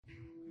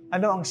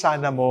Ano ang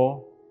sana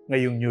mo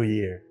ngayong New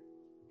Year?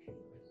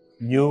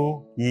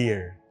 New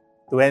Year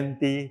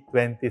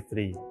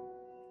 2023.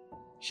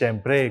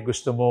 Siyempre,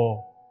 gusto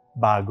mo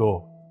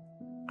bago.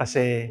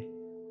 Kasi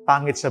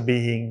pangit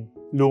sabihing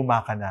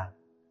luma ka na.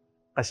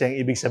 Kasi ang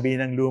ibig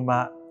sabihin ng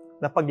luma,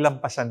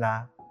 napaglampasan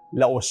na,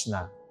 laos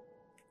na.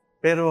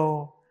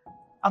 Pero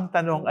ang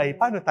tanong ay,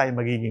 paano tayo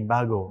magiging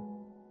bago?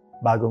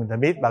 Bagong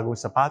damit, bagong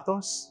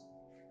sapatos?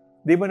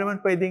 Di mo naman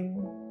pwedeng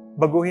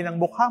baguhin ang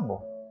mukha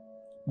mo.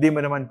 Di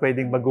mo naman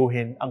pwedeng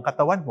baguhin ang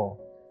katawan mo.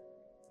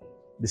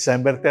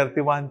 December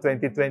 31,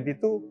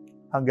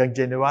 2022 hanggang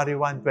January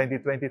 1,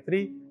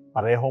 2023,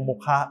 parehong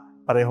mukha,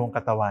 parehong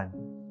katawan.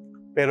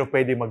 Pero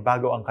pwede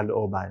magbago ang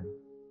kalooban.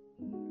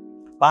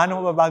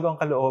 Paano mababago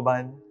ang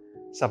kalooban?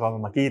 Sa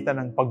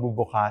pamamagitan ng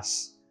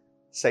pagbubukas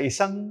sa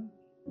isang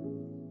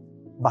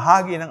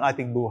bahagi ng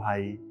ating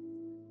buhay,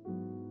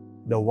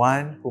 the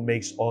one who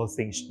makes all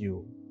things new.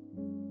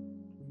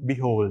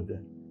 Behold,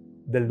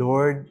 the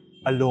Lord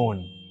alone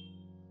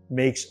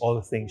makes all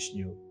things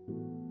new.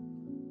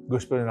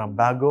 Gusto mo ng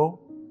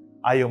bago,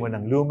 ayaw mo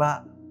ng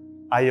luma,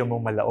 ayaw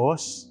mong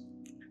malaos,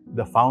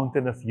 the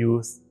fountain of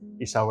youth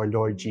is our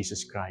Lord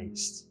Jesus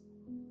Christ.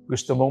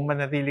 Gusto mong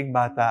manatiling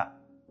bata,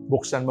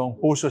 buksan mo ang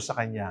puso sa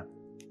Kanya.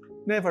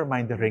 Never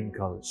mind the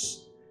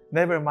wrinkles.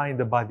 Never mind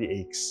the body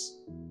aches.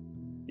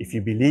 If you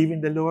believe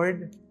in the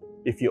Lord,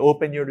 if you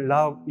open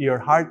your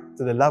heart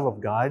to the love of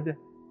God,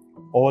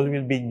 all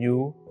will be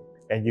new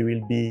and you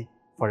will be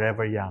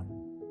forever young.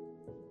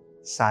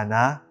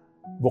 Sana,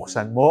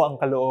 buksan mo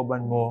ang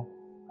kalooban mo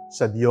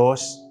sa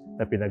Diyos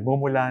na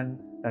pinagmumulan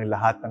ng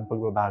lahat ng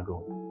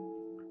pagbabago.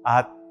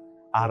 At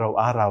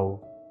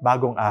araw-araw,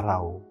 bagong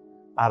araw.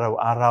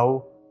 Araw-araw,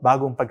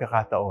 bagong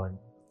pagkakataon.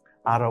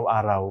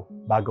 Araw-araw,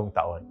 bagong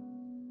taon.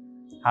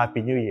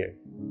 Happy New Year!